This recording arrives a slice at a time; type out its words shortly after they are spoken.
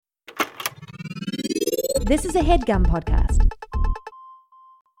This is a HeadGum podcast.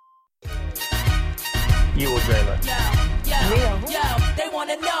 You or Jayla? Yo, they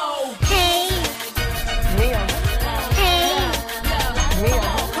wanna know. Hey, Neil. hey, Neil.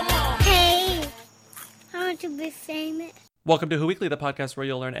 Come on. hey. I want to be famous. Welcome to Who Weekly, the podcast where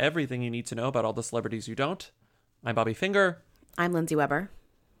you'll learn everything you need to know about all the celebrities you don't. I'm Bobby Finger, I'm Lindsay Weber.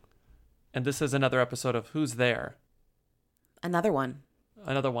 and this is another episode of Who's There? Another one.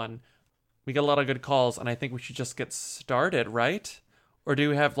 Another one. We get a lot of good calls, and I think we should just get started, right? Or do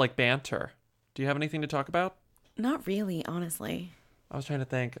we have, banter? Do you have anything to talk about? Not really, honestly. I was trying to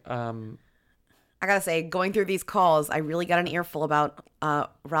think. I gotta say, going through these calls, I really got an earful about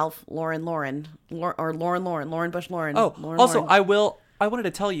Ralph Lauren Bush Lauren. Oh, Lauren, also, Lauren. I wanted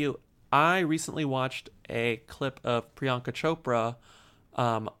to tell you, I recently watched a clip of Priyanka Chopra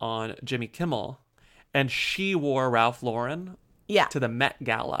on Jimmy Kimmel, and she wore Ralph Lauren to the Met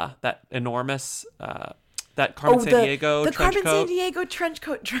Gala, that enormous, that Carmen Sandiego the trench Carmen coat. Sandiego trench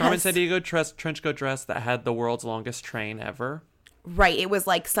coat dress. Carmen Sandiego trench coat dress that had the world's longest train ever. Right, it was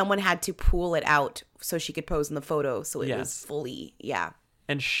like someone had to pull it out so she could pose in the photo, so it was Yes. fully,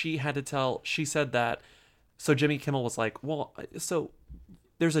 And she said that, so Jimmy Kimmel was like, well, so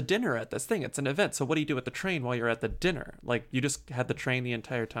there's a dinner at this thing. It's an event. So what do you do at the train while you're at the dinner? Like, you just had the train the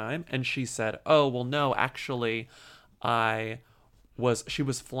entire time? And she said, oh, well, no, actually, she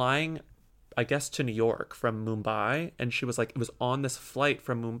was flying, I guess, to New York from Mumbai. And she was like, it was on this flight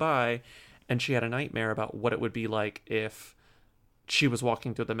from Mumbai. And she had a nightmare about what it would be like if she was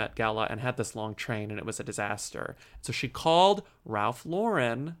walking through the Met Gala and had this long train and it was a disaster. So she called Ralph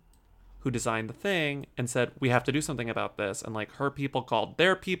Lauren, who designed the thing, and said, we have to do something about this. And her people called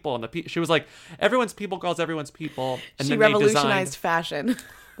their people, and she was like, everyone's people calls everyone's people. And she then revolutionized fashion.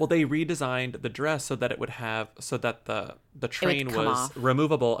 Well, they redesigned the dress so that it would so that the train come was off.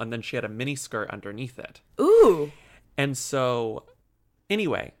 removable, and then she had a mini skirt underneath it. Ooh. And so,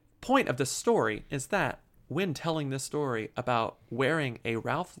 anyway, point of this story is that when telling this story about wearing a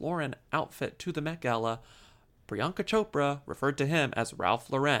Ralph Lauren outfit to the Met Gala, Priyanka Chopra referred to him as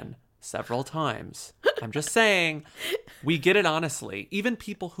Ralph Lauren several times. I'm just saying, we get it honestly. Even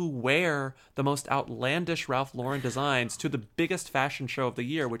people who wear the most outlandish Ralph Lauren designs to the biggest fashion show of the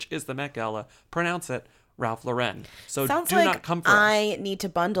year, which is the Met Gala, pronounce it Ralph Lauren. So Sounds do like not come for us. I need to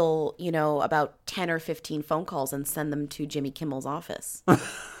bundle, about 10 or 15 phone calls and send them to Jimmy Kimmel's office.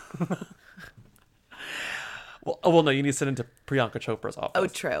 Well, no, you need to send into Priyanka Chopra's office. Oh,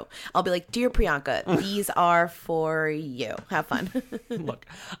 true. I'll be like, dear Priyanka, these are for you. Have fun. Look,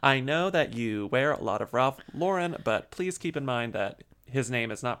 I know that you wear a lot of Ralph Lauren, but please keep in mind that his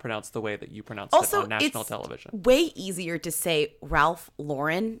name is not pronounced the way that you pronounced it on national television. Way easier to say Ralph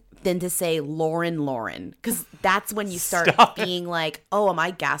Lauren than to say Lauren, because that's when you start being like, oh, am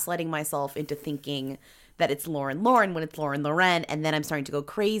I gaslighting myself into thinking that it's Lauren when it's Lauren, and then I'm starting to go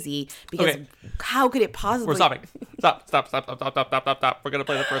crazy because how could it possibly? We're stopping. Stop. We're gonna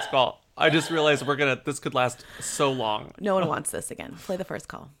play the first call. I just realized this could last so long. No one wants this again. Play the first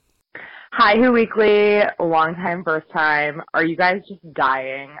call. Hi, Who Weekly, long time, first time. Are you guys just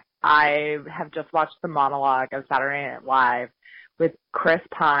dying? I have just watched the monologue of Saturday Night Live with Chris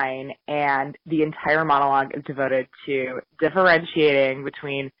Pine, and the entire monologue is devoted to differentiating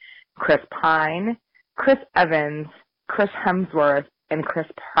between Chris Pine, Chris Evans, Chris Hemsworth, and Chris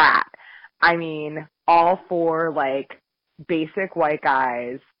Pratt. I mean, all four, basic white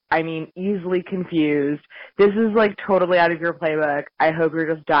guys. I mean, easily confused. This is, totally out of your playbook. I hope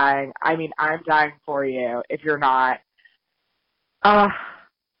you're just dying. I mean, I'm dying for you if you're not. My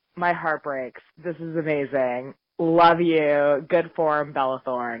heart breaks. This is amazing. Love you. Good form, Bella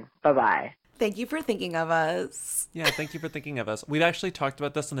Thorne. Bye-bye. Thank you for thinking of us. Yeah, thank you for thinking of us. We've actually talked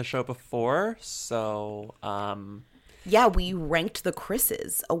about this on the show before, so Yeah, we ranked the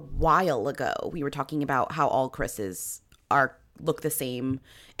Chris's a while ago. We were talking about how all Chris's look the same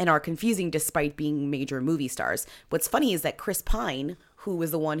and are confusing despite being major movie stars. What's funny is that Chris Pine, who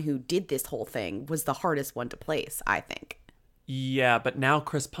was the one who did this whole thing, was the hardest one to place, I think. Yeah, but now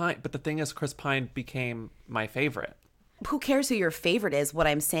Chris Pine became my favorite. Who cares who your favorite is? What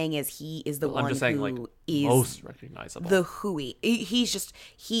I'm saying is he is the one who is most recognizable. The Whoey.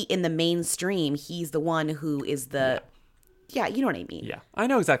 He in the mainstream, he's the one who is the yeah, you know what I mean. Yeah, I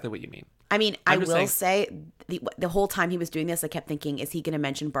know exactly what you mean. I mean, I will say the whole time he was doing this, I kept thinking, is he going to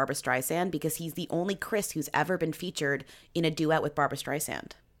mention Barbra Streisand? Because he's the only Chris who's ever been featured in a duet with Barbra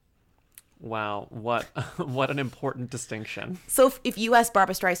Streisand. Wow, what an important distinction. So if you asked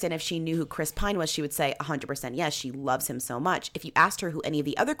Barbra Streisand if she knew who Chris Pine was, she would say 100% yes, she loves him so much. If you asked her who any of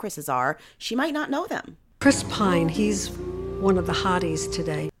the other Chris's are, she might not know them. Chris Pine, he's one of the hotties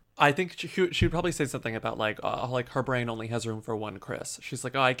today. I think she would probably say something about like her brain only has room for one Chris. She's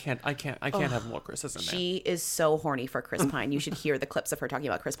like, oh, I can't have more Chris's in there. She is so horny for Chris Pine. You should hear the clips of her talking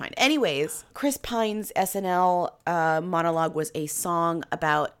about Chris Pine. Anyways, Chris Pine's SNL monologue was a song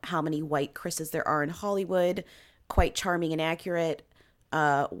about how many white Chris's there are in Hollywood. Quite charming and accurate.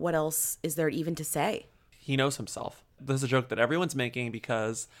 What else is there even to say? He knows himself. This is a joke that everyone's making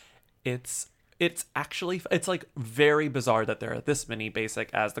because it's actually, it's like very bizarre that there are this many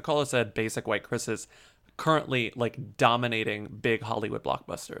basic, as the caller said, basic white Chris's currently like dominating big Hollywood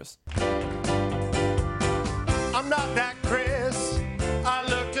blockbusters. I'm not that Chris. I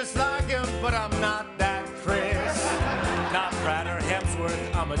look just like him, but I'm not that Chris. Not Pratt or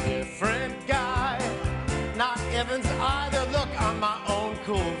Hemsworth, I'm a different guy. Not Evans either, look, I'm my own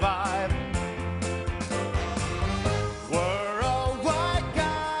cool vibe. We're all white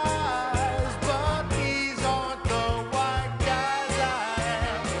guys, but these aren't the white guys I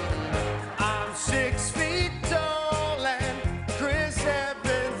am. I'm 6 feet tall and Chris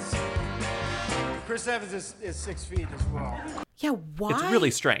Evans is 6 feet as well. Yeah, why? It's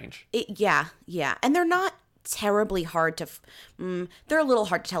really strange. Yeah. And they're not terribly hard to... they're a little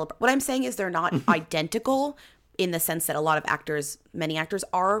hard to tell. What I'm saying is they're not identical in the sense that many actors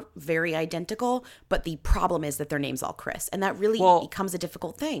are very identical, but the problem is that their name's all Chris. And that really becomes a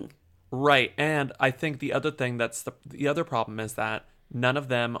difficult thing. Right. And I think the other thing the other problem is that none of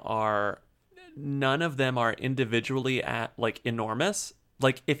them are individually enormous.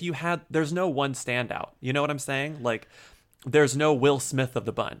 Like there's no one standout. You know what I'm saying? Like there's no Will Smith of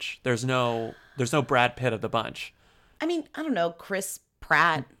the bunch. There's no Brad Pitt of the bunch. I mean, I don't know. Chris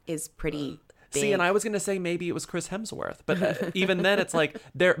Pratt is pretty big. See, and I was going to say maybe it was Chris Hemsworth, but even then it's like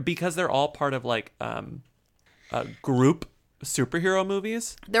because they're all part of like group superhero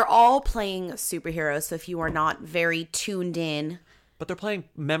movies. They're all playing superheroes, so if you are not very tuned in, but they're playing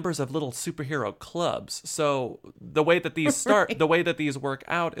members of little superhero clubs. So the way that these start, the way that these work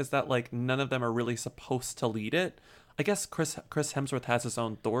out is that like none of them are really supposed to lead it. I guess Chris Hemsworth has his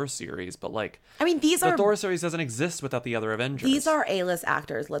own Thor series, but like, I mean, the Thor series doesn't exist without the other Avengers. These are A-list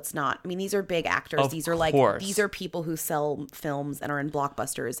actors. These are big actors. These are people who sell films and are in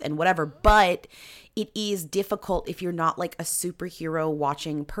blockbusters and whatever. But it is difficult if you're not like a superhero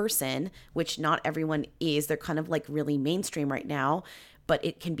watching person, which not everyone is. They're kind of like really mainstream right now. But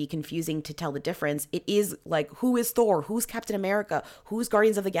it can be confusing to tell the difference. It is like, who is Thor? Who's Captain America? Who's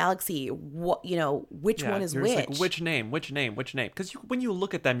Guardians of the Galaxy? What, which one is which? Like, which name? Because when you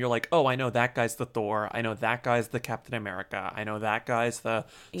look at them, you're like, oh, I know that guy's the Thor. I know that guy's the Captain America. I know that guy's the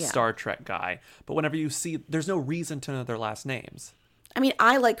Star Trek guy. But whenever you see, there's no reason to know their last names. I mean,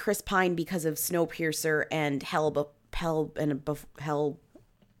 I like Chris Pine because of Snowpiercer and Hell.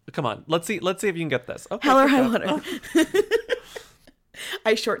 Come on, let's see if you can get this. Okay, Hell or High Water.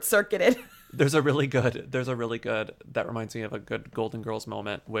 I short-circuited. There's a really good, that reminds me of a good Golden Girls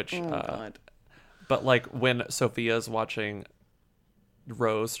moment, which, God. But like when Sophia's watching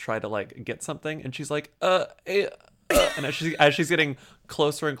Rose try to like get something and she's like, and as she's getting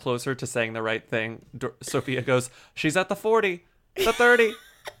closer and closer to saying the right thing, Sophia goes, she's at the 40, the 30,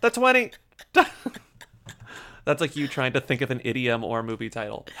 the 20. That's like you trying to think of an idiom or a movie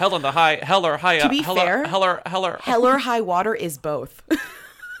title. Hell or High. To be fair, Hell or High Water is both.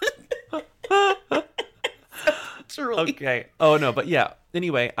 Truly. Okay. Oh no, but yeah.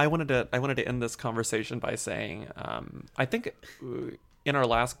 Anyway, I wanted to end this conversation by saying, I think in our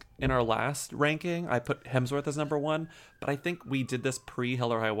last ranking, I put Hemsworth as number 1, but I think we did this pre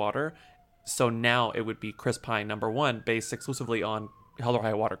Hell or High Water, so now it would be Chris Pine number 1, based exclusively on Hell or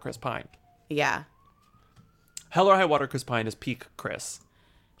High Water Chris Pine. Yeah. Hell or High Water Chris Pine is peak Chris.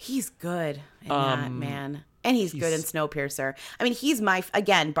 He's good in that, man. And he's good in Snowpiercer. I mean, he's Barbra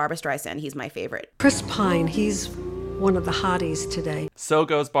Streisand, he's my favorite. Chris Pine, he's one of the hotties today. So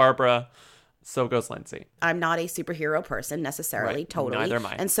goes Barbara. So goes Lindsay. I'm not a superhero person necessarily, right. totally. Neither am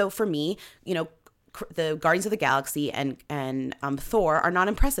I. And so for me, the Guardians of the Galaxy and Thor are not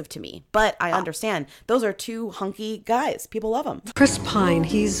impressive to me. But I understand. Those are two hunky guys. People love them. Chris Pine,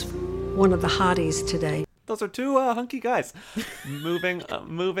 he's one of the hotties today. Those are two hunky guys. Moving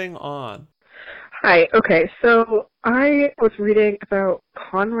on. Hi. Okay. So I was reading about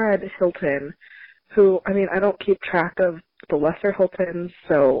Conrad Hilton, who, I mean, I don't keep track of the lesser Hiltons,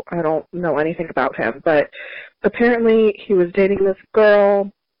 so I don't know anything about him. But apparently he was dating this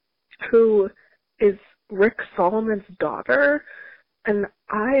girl who is Rick Solomon's daughter. And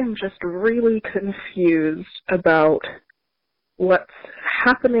I am just really confused about what's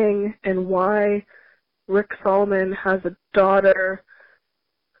happening and why Rick Solomon has a daughter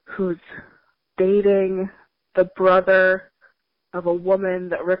who's dating the brother of a woman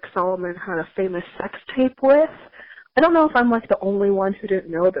that Rick Solomon had a famous sex tape with. I don't know if I'm like the only one who didn't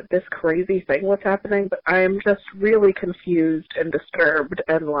know that this crazy thing was happening, but I'm just really confused and disturbed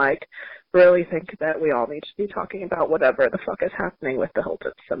and like really think that we all need to be talking about whatever the fuck is happening with the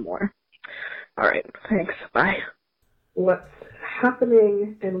Hiltons some more. All right, thanks. Bye. What's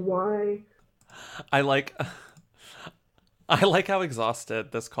happening and why? I like how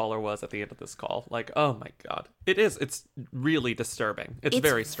exhausted this caller was at the end of this call. Like, oh my God. It's really disturbing. It's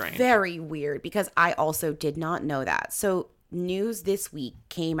very strange. Very weird because I also did not know that. So news this week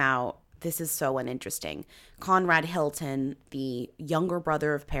came out. This is so uninteresting. Conrad Hilton, the younger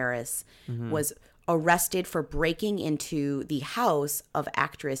brother of Paris, was arrested for breaking into the house of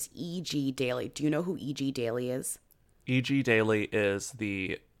actress E.G. Daily. Do you know who E.G. Daily is? E.G. Daily is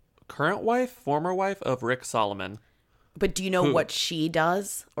the current wife, former wife of Rick Solomon. But do you know what she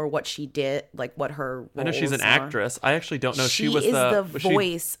does or what she did, like what her roles I know she's an actress. I actually don't know. She is the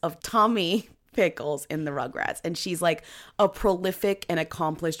voice of Tommy Pickles in the Rugrats, and she's like a prolific and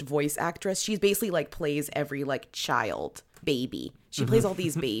accomplished voice actress. She's basically like plays every like child baby. She plays all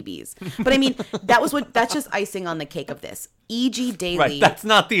these babies. But I mean, that's just icing on the cake of this. E.G. Daily. Right, that's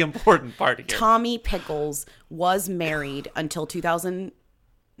not the important part here. Tommy Pickles was married until 2000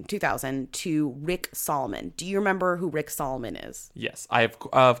 to Rick Solomon. Do you remember who Rick Solomon is? Yes,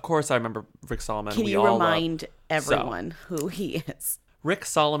 of course I remember Rick Solomon. Can you remind everyone who he is? Rick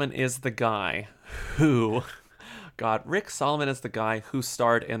Solomon is the guy who... God, Rick Solomon is the guy who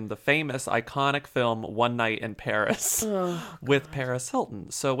starred in the famous, iconic film One Night in Paris with Paris Hilton.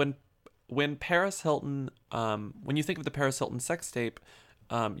 So when Paris Hilton, when you think of the Paris Hilton sex tape,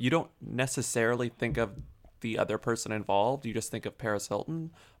 you don't necessarily think of the other person involved. You just think of Paris Hilton.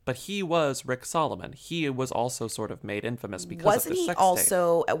 But he was Rick Solomon. He was also sort of made infamous because of the sex tape. Wasn't he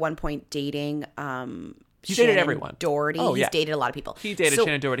also at one point dating he dated everyone. Doherty? Oh, yeah. He's dated a lot of people. He dated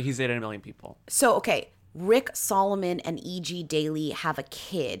Shannon Doherty. He's dated a million people. So, okay. Rick Solomon and E.G. Daily have a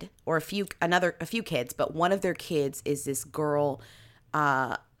kid, or a few kids, but one of their kids is this girl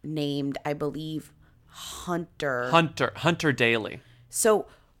named, I believe, Hunter Daly. So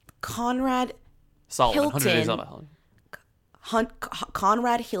Conrad Solomon, Hilton,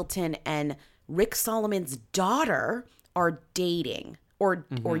 Conrad Hilton and Rick Solomon's daughter are dating, or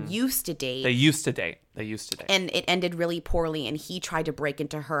used to date. They used to date. And it ended really poorly, and he tried to break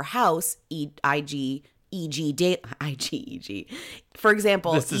into her house, E.G. For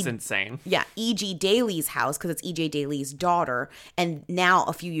example, this is insane. Yeah, E.G. Daly's house, because it's E.J. Daly's daughter. And now,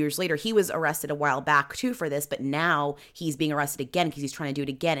 a few years later, he was arrested a while back too for this, but now he's being arrested again because he's trying to do it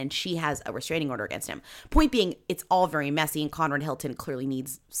again, and she has a restraining order against him. Point being, it's all very messy, and Conrad Hilton clearly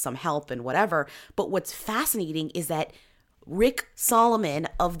needs some help and whatever. But what's fascinating is that Rick Solomon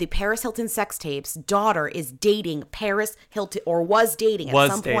of the Paris Hilton sex tapes daughter is dating Paris Hilton, or was dating at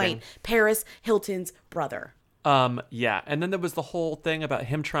some point Paris Hilton's brother. Yeah. And then there was the whole thing about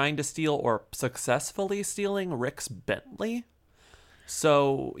him trying to steal or successfully stealing Rick's Bentley.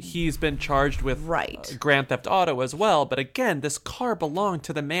 So he's been charged with Grand Theft Auto as well. But again, this car belonged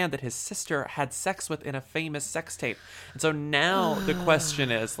to the man that his sister had sex with in a famous sex tape. And so now the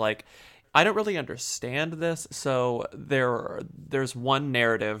question is like, I don't really understand this. So there's one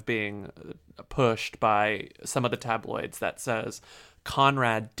narrative being pushed by some of the tabloids that says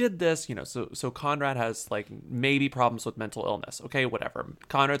Conrad did this, so Conrad has like maybe problems with mental illness. Okay, whatever.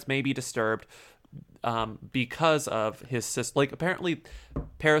 Conrad's maybe disturbed because of his sister. Like apparently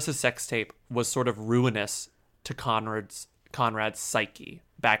Paris's sex tape was sort of ruinous to Conrad's psyche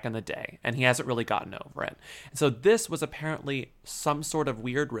back in the day, and he hasn't really gotten over it. And so this was apparently some sort of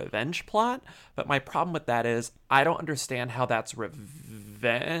weird revenge plot, but my problem with that is I don't understand how that's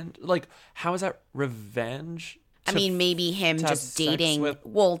revenge. Like, how is that revenge? I mean, maybe him just dating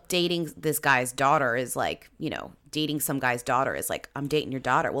this guy's daughter is like, dating some guy's daughter is like, I'm dating your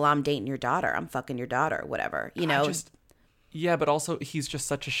daughter. Well, I'm dating your daughter. I'm fucking your daughter, whatever, Yeah, but also he's just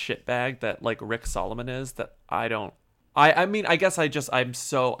such a shitbag that like Rick Solomon is that I mean, I guess I'm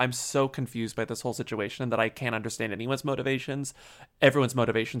so confused by this whole situation that I can't understand anyone's motivations. Everyone's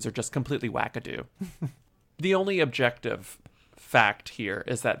motivations are just completely wackadoo. The only objective fact here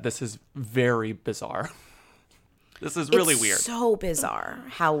is that this is very bizarre. This is really weird. It's so bizarre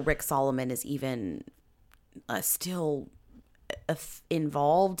how Rick Solomon is even still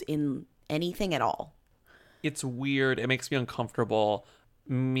involved in anything at all. It's weird. It makes me uncomfortable.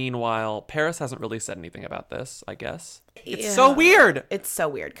 Meanwhile, Paris hasn't really said anything about this, I guess. It's so weird. It's so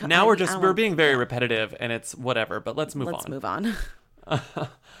weird. Now we're being very repetitive, and it's whatever, but let's move on.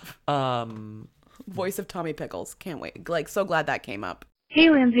 Voice of Tommy Pickles. Can't wait. Like, so glad that came up. Hey,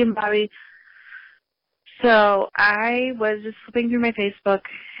 Lindsay and Bobby. So I was just flipping through my Facebook,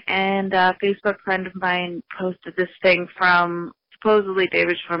 and a Facebook friend of mine posted this thing from supposedly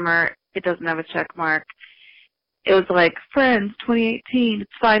David Schwimmer. It doesn't have a check mark. It was like, Friends 2018,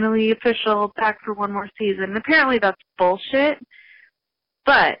 it's finally official, back for one more season. And apparently that's bullshit,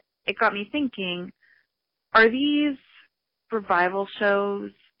 but it got me thinking, are these revival shows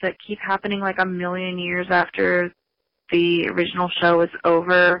that keep happening like a million years after the original show is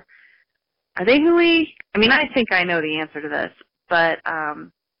over, are they hooey? I mean, I think I know the answer to this, but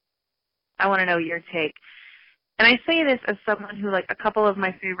I want to know your take. And I say this as someone who, like, a couple of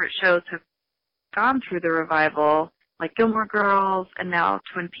my favorite shows have gone through the revival, like Gilmore Girls and now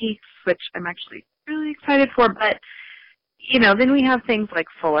Twin Peaks, which I'm actually really excited for. But, you know, then we have things like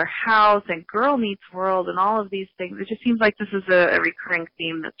Fuller House and Girl Meets World and all of these things. It just seems like this is a recurring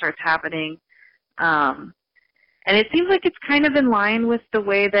theme that starts happening. And it seems like it's kind of in line with the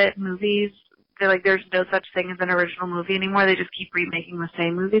way that movies, they're like, there's no such thing as an original movie anymore. They just keep remaking the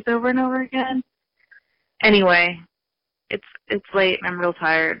same movies over and over again. Anyway, it's late and I'm real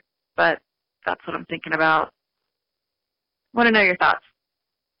tired, but that's what I'm thinking about. Want to know your thoughts.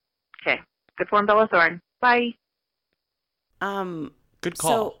 Okay. Good form, Bella Thorne. Bye. Good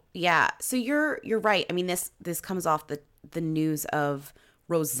call. So yeah, so you're right. I mean, this comes off the news of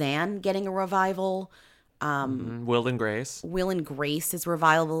Roseanne getting a revival. Will and Grace. Will and Grace's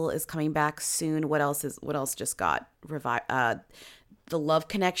revival is coming back soon. What else just got revived? The Love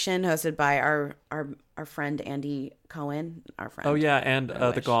Connection, hosted by our friend Andy Cohen, our friend. Oh yeah, and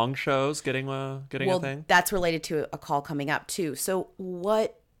the Gong Show's getting a thing. That's related to a call coming up too. So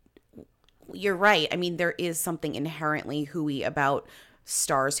you're right. I mean, there is something inherently hooey about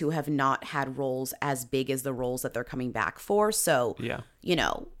stars who have not had roles as big as the roles that they're coming back for. So yeah, you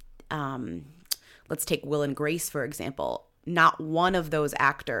know, let's take Will and Grace, for example. Not one of those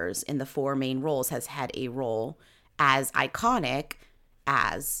actors in the four main roles has had a role as iconic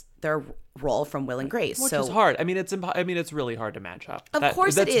as their role from Will and Grace. Which is hard. I mean, it's really hard to match up. Of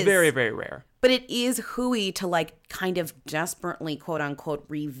course it is. That's very, very rare. But it is hooey to, like, kind of desperately, quote unquote,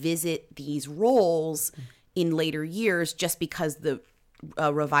 revisit these roles in later years just because the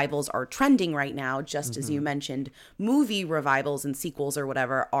revivals are trending right now, just as you mentioned, movie revivals and sequels or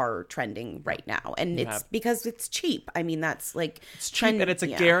whatever are trending right now. And it's because it's cheap. I mean, that's like it's cheap and it's a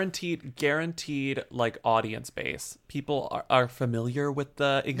guaranteed like audience base. People are familiar with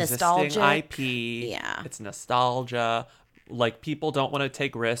the existing nostalgic IP. Yeah. It's nostalgia. Like, people don't want to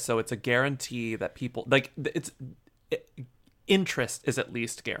take risks, so it's a guarantee that people like interest is at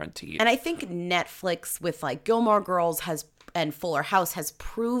least guaranteed. And I think Netflix with like Gilmore Girls and Fuller House has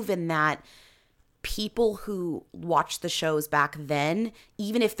proven that people who watch the shows back then,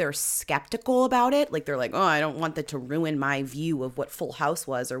 even if they're skeptical about it, like they're like, oh, I don't want that to ruin my view of what Full House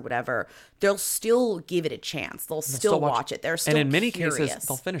was or whatever, they'll still give it a chance. They'll still watch it. They're still and in many curious. cases,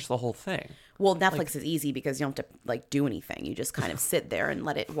 they'll finish the whole thing. Well, Netflix is easy because you don't have to like do anything. You just kind of sit there and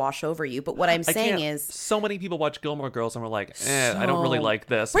let it wash over you. But what I'm saying is, so many people watch Gilmore Girls and we're like, I don't really like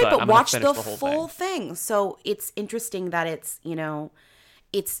this, right? but I'm watch gonna finish the whole full thing. So it's interesting that it's, you know,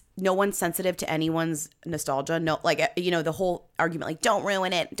 it's no one's sensitive to anyone's nostalgia. No, like, you know, the whole argument, like, don't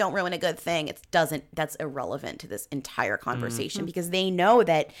ruin it, don't ruin a good thing. That's irrelevant to this entire conversation because they know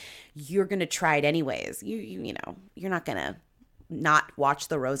that you're going to try it anyways. You know, you're not going to not watch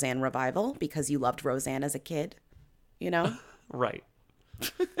the Roseanne revival because you loved Roseanne as a kid, you know? Right.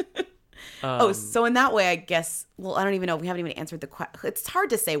 So in that way, I guess, well, I don't even know. We haven't even answered the question. It's hard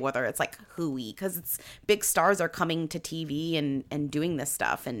to say whether it's like hooey because it's big stars are coming to TV and doing this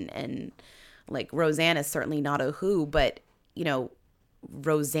stuff. And like Roseanne is certainly not a who, but, you know,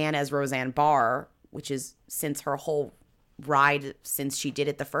 Roseanne as Roseanne Barr, which is since her whole ride, since she did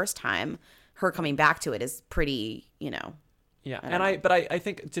it the first time, her coming back to it is pretty, you know. Yeah. I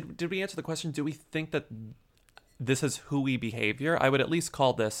think, did we answer the question? Do we think that this is hooey behavior? I would at least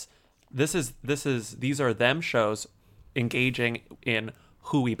call these are them shows engaging in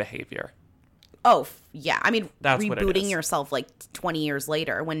hooey behavior. Oh, yeah. I mean, that's rebooting yourself like 20 years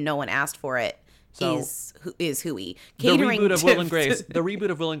later when no one asked for it is hooey. Catering the reboot of Will and Grace, the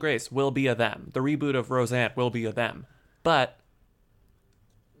reboot of Will and Grace will be a them. The reboot of Roseanne will be a them. But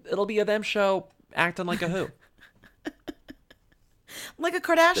it'll be a them show acting like a who. Like a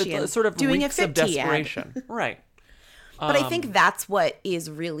Kardashian. Sort of doing reeks a of desperation. Right. But I think that's what is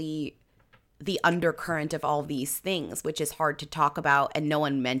really the undercurrent of all these things, which is hard to talk about and no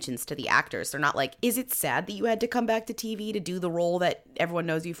one mentions to the actors. They're not like, is it sad that you had to come back to TV to do the role that everyone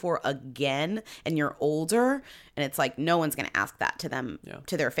knows you for again and you're older? And it's like, no one's going to ask that to them,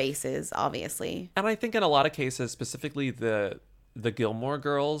 to their faces, obviously. And I think in a lot of cases, specifically the Gilmore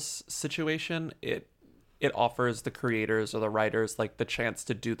Girls situation, it offers the creators or the writers like the chance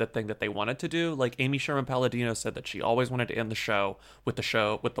to do the thing that they wanted to do. Like Amy Sherman Palladino said that she always wanted to end the show with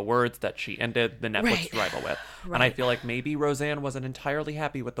the words that she ended the Netflix rival with. And I feel like maybe Roseanne wasn't entirely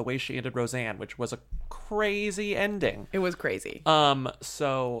happy with the way she ended Roseanne, which was a crazy ending. It was crazy.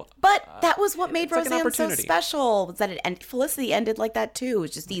 So but that was what made like Roseanne so special, was that it ended. Felicity ended like that too. It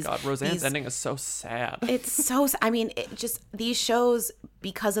was just these. God, Roseanne's ending is so sad. It's so. I mean, it just these shows,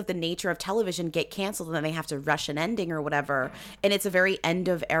 because of the nature of television, get canceled and then they have to rush an ending or whatever. And it's a very end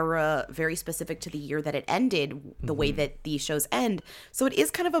of era, very specific to the year that it ended, the way that these shows end. So it is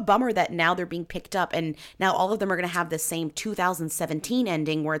kind of a bummer that now they're being picked up and now all of them are going to have the same 2017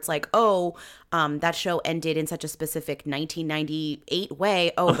 ending where it's like, oh, that show ended in such a specific 1998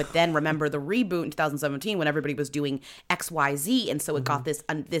 way. Oh, but then remember the reboot in 2017 when everybody was doing XYZ. And so it got this,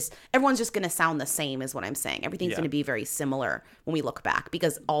 everyone's just going to sound the same is what I'm saying. Everything's going to be very similar when we look back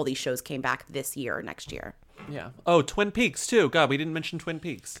because all these shows came back this year or next year. Yeah. Oh, Twin Peaks too. God, we didn't mention Twin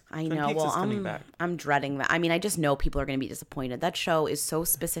Peaks. I Twin know. Peaks Well, is coming back. I'm dreading that. I mean, I just know people are going to be disappointed. That show is so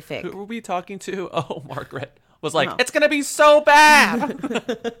specific. Who were we talking to? Oh, Margaret was like, it's going to be so bad.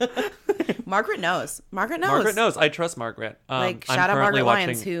 Margaret knows. Margaret knows. Margaret knows. I trust Margaret. Shout out Margaret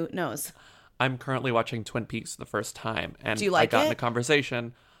Lyons, who knows. I'm currently watching Twin Peaks for the first time, and do you like I got it? in a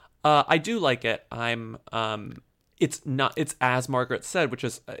conversation. I do like it. It's as Margaret said, which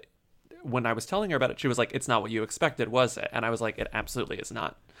is when I was telling her about it, she was like, "It's not what you expected, was it?" And I was like, "It absolutely is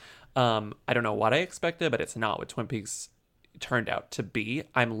not." I don't know what I expected, but it's not what Twin Peaks turned out to be.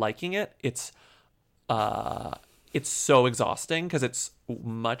 I'm liking it. It's so exhausting because it's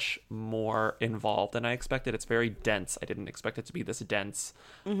much more involved than I expected. It's very dense. I didn't expect it to be this dense.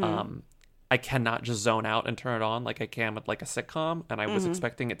 I cannot just zone out and turn it on like I can with like a sitcom, and I was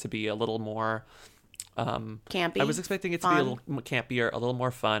expecting it to be a little more campy. I was expecting it to be a little campier, a little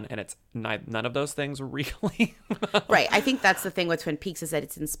more fun, and it's none of those things really. Right. I think that's the thing with Twin Peaks is that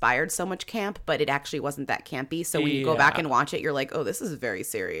it's inspired so much camp, but it actually wasn't that campy. So when you go back and watch it, you're like, oh, this is very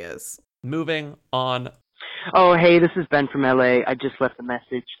serious. Moving on. Oh, hey, this is Ben from LA. I just left a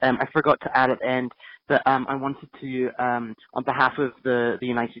message. I forgot to add at the end that I wanted to, on behalf of the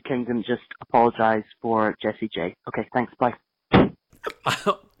United Kingdom, just apologize for Jessie J. Okay, thanks. Bye.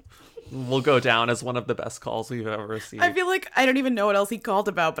 Will go down as one of the best calls we've ever received. I feel like I don't even know what else he called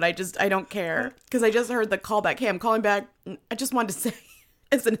about, but I don't care because I just heard the callback. Hey, I'm calling back. I just wanted to say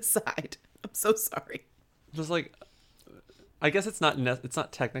as an aside, I'm so sorry. Just like, I guess it's not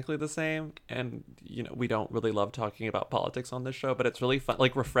technically the same, and we don't really love talking about politics on this show, but it's really fun,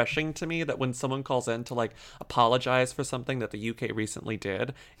 like refreshing to me that when someone calls in to like apologize for something that the UK recently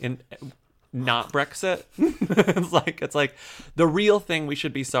did in not Brexit, it's like the real thing we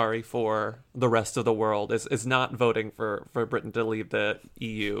should be sorry for the rest of the world is not voting for Britain to leave the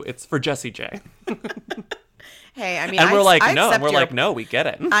EU. It's for Jessie J. Hey, I mean, and we're like, no, we get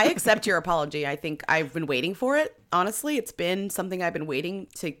it. I accept your apology. I think I've been waiting for it. Honestly, it's been something I've been waiting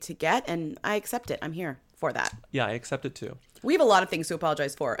to get, and I accept it. I'm here for that. Yeah, I accept it too. We have a lot of things to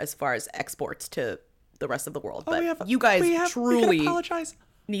apologize for as far as exports to the rest of the world, but you guys truly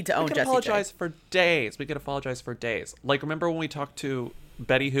need to own Jessie J. We could apologize for days. We could apologize for days. Like, remember when we talked to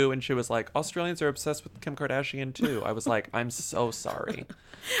Betty Who and she was like, Australians are obsessed with Kim Kardashian too. I was like, I'm so sorry.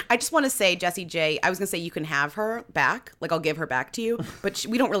 I just want to say, Jessie J, I was going to say you can have her back. Like, I'll give her back to you. But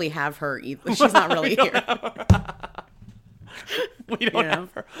we don't really have her either. She's not really here. We don't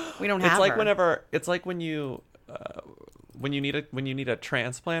have her. We don't have her. It's like when you need a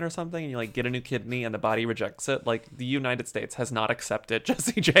transplant or something and you like get a new kidney and the body rejects it. Like the United States has not accepted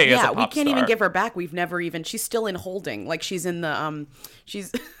Jessie J as a pop star. Yeah, we can't even give her back. She's still in holding. Like she's in the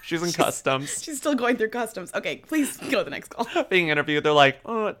she's in customs. She's still going through customs. Okay, please go to the next call. Being interviewed, they're like,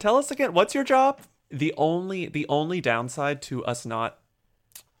 tell us again, what's your job? The only downside to us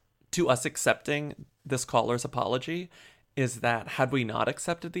accepting this caller's apology is that had we not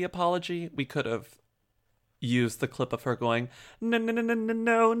accepted the apology, we could have use the clip of her going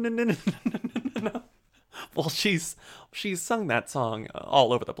no. Well, she's sung that song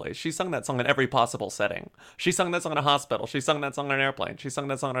all over the place. She sung that song in every possible setting. She sung that song in a hospital. She sung that song on an airplane. She sung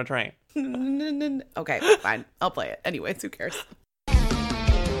that song on a train. Okay, fine. I'll play it. Anyways, who cares?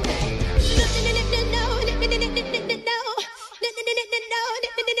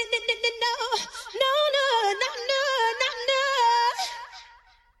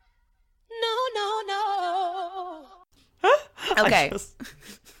 Okay.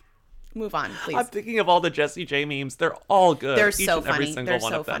 Move on, please. I'm thinking of all the Jessie J memes. They're all good. They're so funny. They're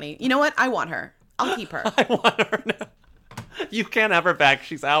so funny. You know what? I want her. I'll keep her. I want her now. You can't have her back.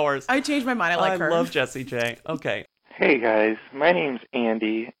 She's ours. I changed my mind. I like her. I love Jessie J. Okay. Hey guys, my name's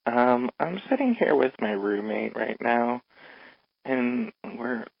Andy. I'm sitting here with my roommate right now, and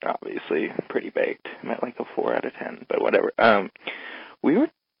we're obviously pretty baked. I'm at like a 4 out of 10, but whatever. We were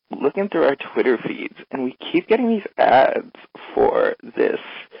looking through our Twitter feeds, and we keep getting these ads for this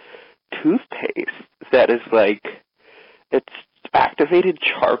toothpaste that is like, it's activated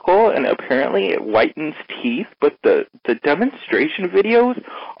charcoal, and apparently it whitens teeth, but the demonstration videos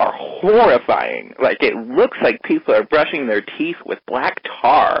are horrifying. Like, it looks like people are brushing their teeth with black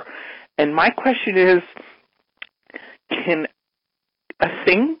tar. And my question is, can a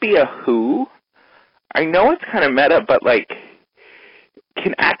thing be a who? I know it's kind of meta, but like,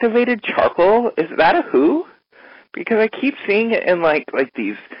 can activated charcoal, is that a who? Because I keep seeing it in like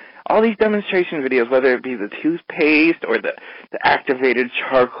these, all these demonstration videos, whether it be the toothpaste or the activated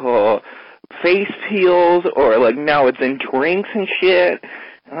charcoal face peels, or like now it's in drinks and shit.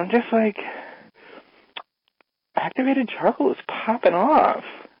 And I'm just like, activated charcoal is popping off.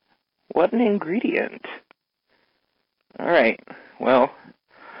 What an ingredient. Alright, well,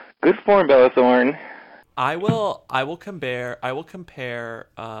 good form, Bella Thorne. I will compare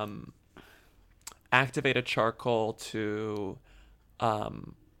activated charcoal to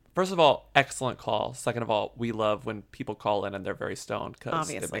first of all, excellent call. Second of all, we love when people call in and they're very stoned because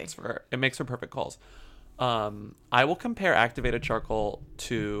it makes for perfect calls. I will compare activated charcoal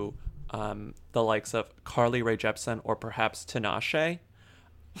to the likes of Carly Rae Jepsen or perhaps Tinashe.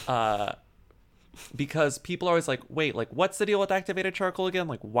 Because people are always like, wait, like, what's the deal with activated charcoal again?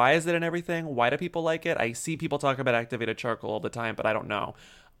 Like, why is it in everything? Why do people like it? I see people talk about activated charcoal all the time, but I don't know.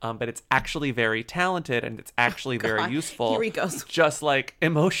 But it's actually very talented and it's actually very useful. Here he goes. Just like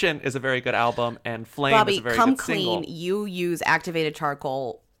Emotion is a very good album and Flame Bobby, is a very come good clean. single. You use activated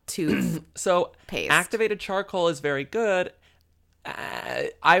charcoal to So paste. activated charcoal is very good.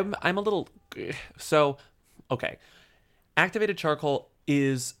 I'm a little okay. Activated charcoal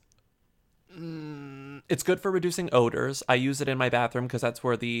is it's good for reducing odors. I use it in my bathroom because that's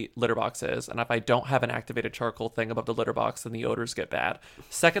where the litter box is. And if I don't have an activated charcoal thing above the litter box, then the odors get bad.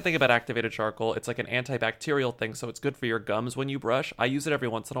 Second thing about activated charcoal, it's like an antibacterial thing, so it's good for your gums when you brush. I use it every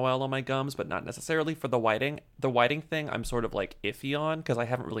once in a while on my gums, but not necessarily for the whiting. The whiting thing, I'm sort of like iffy on because I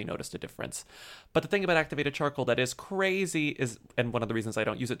haven't really noticed a difference. But the thing about activated charcoal that is crazy is, and one of the reasons I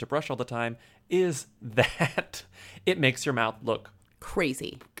don't use it to brush all the time, is that it makes your mouth look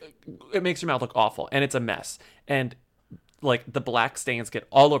crazy. It makes your mouth look awful, and it's a mess. And like the black stains get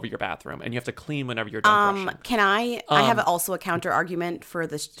all over your bathroom, and you have to clean whenever you're done brushing. Can I have also a counter argument for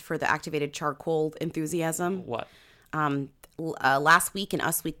the activated charcoal enthusiasm? What? Last week in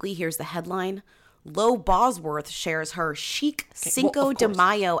Us Weekly, here's the headline: Lo Bosworth shares her chic Cinco de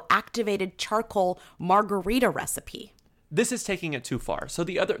Mayo activated charcoal margarita recipe. This is taking it too far. So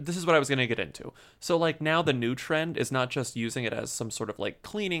this is what I was going to get into. So like now the new trend is not just using it as some sort of like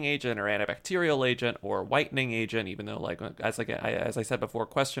cleaning agent or antibacterial agent or whitening agent, even though like as I said before,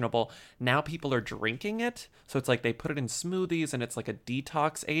 questionable. Now people are drinking it. So it's like they put it in smoothies and it's like a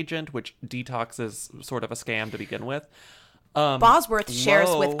detox agent, which detox is sort of a scam to begin with. Bosworth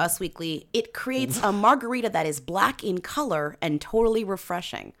shares with Us Weekly, it creates a margarita that is black in color and totally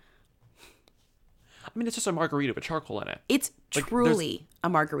refreshing. I mean, it's just a margarita with charcoal in it. It's like, truly a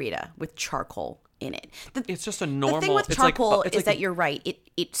margarita with charcoal in it. It's just a normal... The thing with charcoal is that you're right.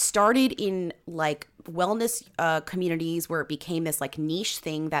 It started in like wellness communities where it became this like niche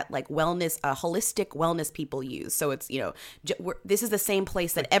thing that like wellness, holistic wellness people use. So it's, this is the same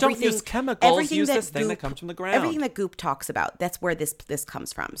place that everything... Don't use chemicals, use this thing that comes from the ground. Everything that Goop talks about, that's where this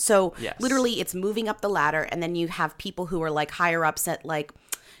comes from. So literally it's moving up the ladder, and then you have people who are like higher ups at like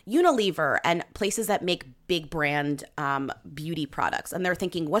Unilever and places that make big brand beauty products, and they're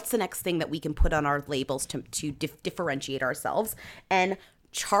thinking, what's the next thing that we can put on our labels to differentiate ourselves? And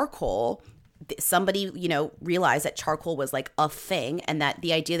charcoal, somebody realized that charcoal was like a thing, and that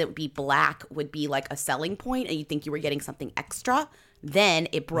the idea that it would be black would be like a selling point, and you think you were getting something extra. Then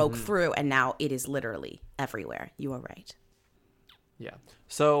it broke through, and now it is literally everywhere. You are right. Yeah.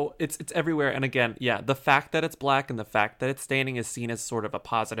 So it's everywhere. And again, the fact that it's black and the fact that it's staining is seen as sort of a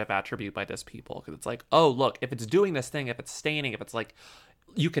positive attribute by this people. Because it's like, oh, look, if it's doing this thing, if it's staining, if it's like,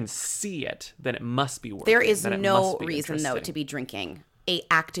 you can see it, then it must be working. There is no reason, though, to be drinking a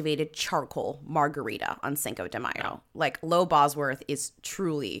activated charcoal margarita on Cinco de Mayo. No. Like, Lo Bosworth is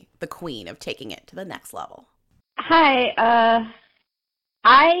truly the queen of taking it to the next level. Hi,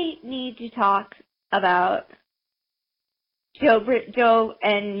 I need to talk about Joe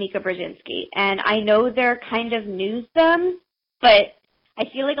and Mika Brzezinski, and I know they're kind of news them, but I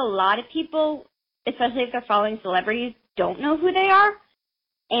feel like a lot of people, especially if they're following celebrities, don't know who they are,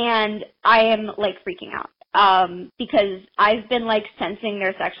 and I am like freaking out. because I've been like sensing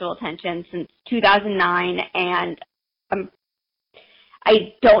their sexual tension since 2009, and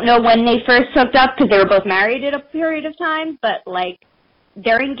I don't know when they first hooked up because they were both married at a period of time, but like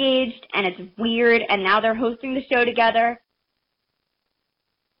they're engaged and it's weird, and now they're hosting the show together.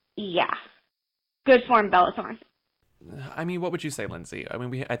 Yeah, good for him, Bella Thorne. I mean, what would you say, Lindsay? I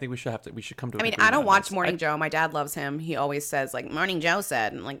mean, I think we should come to. I mean, I don't watch Morning Joe. My dad loves him. He always says like Morning Joe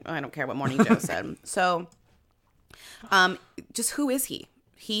said, and like I don't care what Morning Joe said. So, just who is he?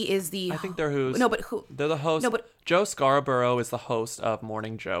 He is the. I think they're who's. No, but who? They're the host. No, but Joe Scarborough is the host of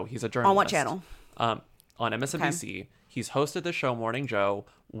Morning Joe. He's a journalist. On what channel? On MSNBC. Okay. He's hosted the show Morning Joe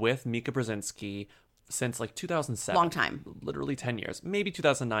with Mika Brzezinski since like 2007. Long time. Literally 10 years. Maybe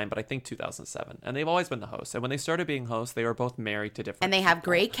 2009, but I think 2007. And they've always been the hosts. And when they started being hosts, they were both married to different And they have people.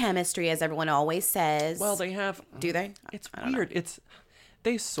 Great chemistry, as everyone always says. Well, they have. Do they? It's weird.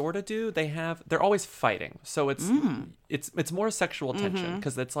 They sort of do. They're always fighting. So it's more sexual tension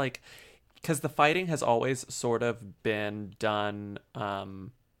because it's like, because the fighting has always sort of been done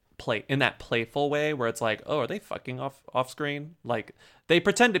in that playful way where it's like, oh, are they fucking off screen? Like they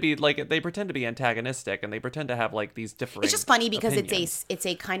pretend to be antagonistic and they pretend to have like these different. It's just funny because opinions. it's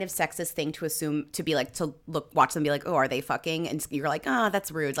a kind of sexist thing to assume, to be like, to watch them and be like, oh, are they fucking? And you're like, oh, that's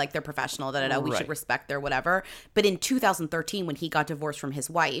rude. Like they're professional. We should respect their whatever. But in 2013, when he got divorced from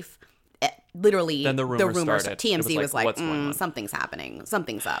his wife, literally then the rumors started. TMZ was like something's happening.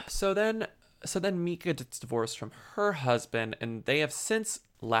 Something's up. So then Mika gets divorced from her husband, and they have since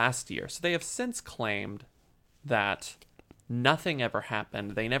claimed that nothing ever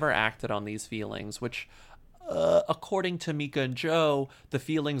happened. They never acted on these feelings, which, according to Mika and Joe, the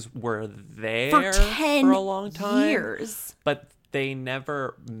feelings were there for a long time. Years. But they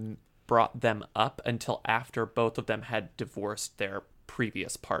never brought them up until after both of them had divorced their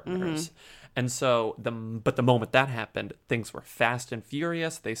previous partners. And so the moment that happened, things were fast and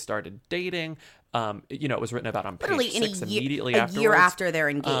furious. They started dating. It was written about on page 6 immediately afterwards. A year after they're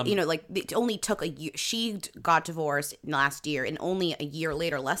engaged. It only took a year. She got divorced last year, and only a year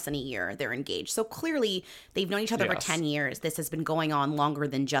later, less than a year, they're engaged. So clearly, they've known each other for 10 years. This has been going on longer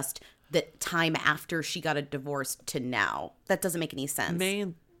than just the time after she got a divorce to now. That doesn't make any sense.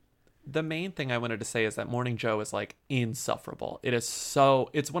 The main thing I wanted to say is that Morning Joe is like insufferable. It's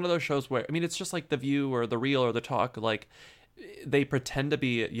one of those shows where, I mean, it's just like The View or The Real or The Talk. Like they pretend to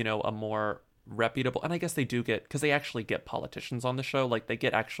be, a more reputable, and I guess they do because they actually get politicians on the show. Like they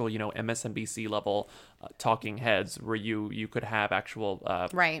get actual, MSNBC level talking heads where you could have actual,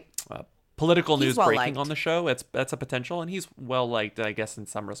 political news breaking on the show. That's a potential, and he's well liked, I guess, in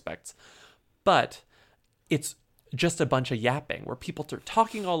some respects. But it's just a bunch of yapping where people are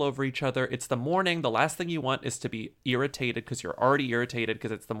talking all over each other. It's the morning. The last thing you want is to be irritated because you're already irritated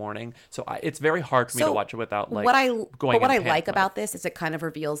because it's the morning. So it's very hard for me to watch it without like going. What I like about this is it kind of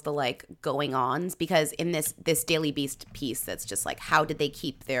reveals the like going ons, because in this Daily Beast piece that's just like, how did they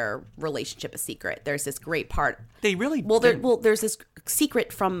keep their relationship a secret? There's this great part. They really there's this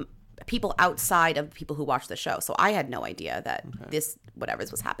secret from people outside of people who watch the show. So I had no idea that this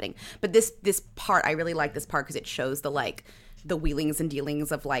was happening. But this part, I really like this part because it shows the wheelings and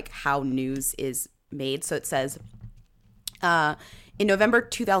dealings of like how news is made. So it says, in November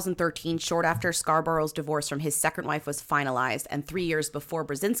 2013, short after Scarborough's divorce from his second wife was finalized, and 3 years before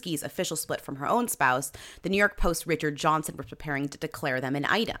Brzezinski's official split from her own spouse, the New York Post's Richard Johnson was preparing to declare them an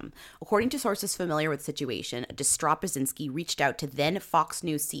item. According to sources familiar with the situation, a distraught Brzezinski reached out to then Fox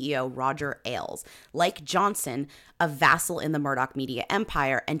News CEO Roger Ailes, like Johnson, a vassal in the Murdoch media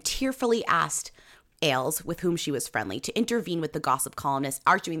empire, and tearfully asked Ailes, with whom she was friendly, to intervene with the gossip columnists,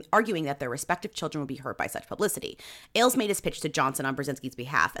 arguing that their respective children would be hurt by such publicity. Ailes made his pitch to Johnson on Brzezinski's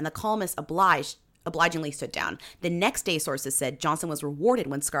behalf, and the columnists obligingly stood down. The next day, sources said Johnson was rewarded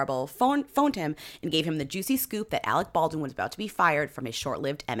when Scarborough phoned him and gave him the juicy scoop that Alec Baldwin was about to be fired from his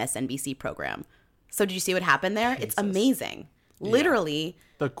short-lived MSNBC program. So did you see what happened there? Jesus. It's amazing. Yeah. Literally.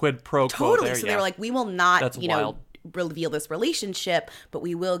 The quid pro quo totally. There, so they were like, we will not, That's wild. Reveal this relationship, but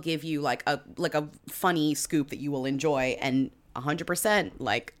we will give you like a funny scoop that you will enjoy, and 100%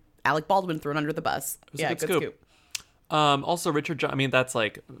 like Alec Baldwin thrown under the bus. Yeah, good scoop. Also Richard I mean that's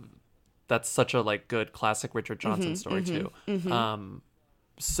such a like good classic Richard Johnson story too.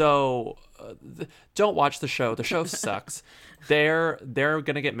 So don't watch the show. The show sucks. They're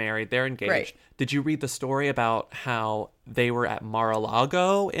gonna get married. They're engaged. Right. Did you read the story about how they were at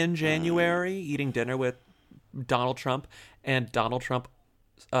Mar-a-Lago in January eating dinner with Donald Trump, and Donald Trump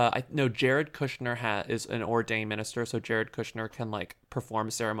Jared Kushner is an ordained minister, so Jared Kushner can like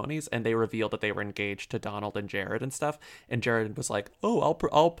perform ceremonies, and they revealed that they were engaged to Donald and Jared and stuff. And Jared was like, "Oh, I'll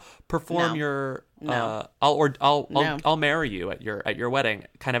perform I'll marry you at your wedding,"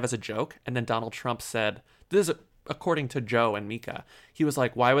 kind of as a joke. And then Donald Trump said, "This is according to Joe and Mika." He was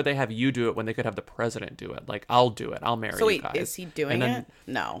like, "Why would they have you do it when they could have the president do it? Like, I'll do it. I'll marry So you wait, guys." is he doing it?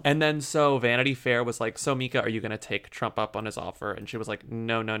 No. And then so Vanity Fair was like, "So Mika, are you going to take Trump up on his offer?" And she was like,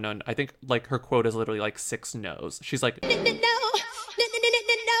 no. I think like her quote is literally like 6 no's. She's like,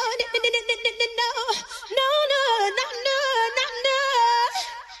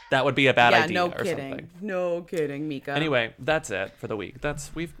 that would be a bad idea. No or kidding. Something. No kidding, Mika. Anyway, that's it for the week.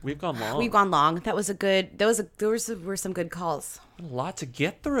 We've gone long. We've gone long. That was a good. Were some good calls. A lot to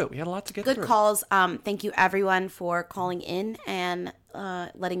get through. We had a lot to get through. Good calls. Thank you everyone for calling in and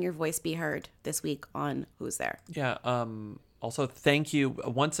letting your voice be heard this week on Who's There. Yeah. Also, thank you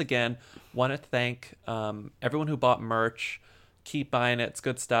once again. Want to thank everyone who bought merch. Keep buying it. It's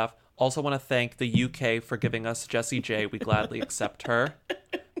good stuff. Also want to thank the UK for giving us Jessie J. We gladly accept her.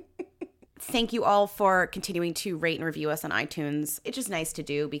 Thank you all for continuing to rate and review us on iTunes. It's just nice to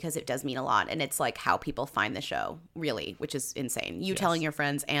do because it does mean a lot. And it's like how people find the show, really, which is insane. You telling your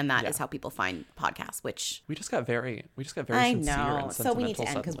friends, and that is how people find podcasts, which... We just got very sincere and sentimental. So we need to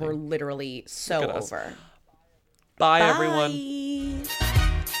end because we're literally so over. Bye, everyone. You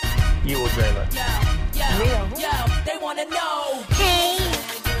will dream it. Yo, they want to know. Hey.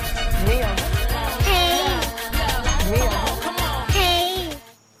 Mia. Hey. Mia. Come on. Hey.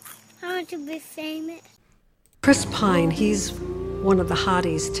 I want to be famous. Chris Pine, he's one of the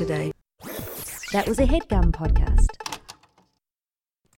hotties today. That was a HeadGum podcast.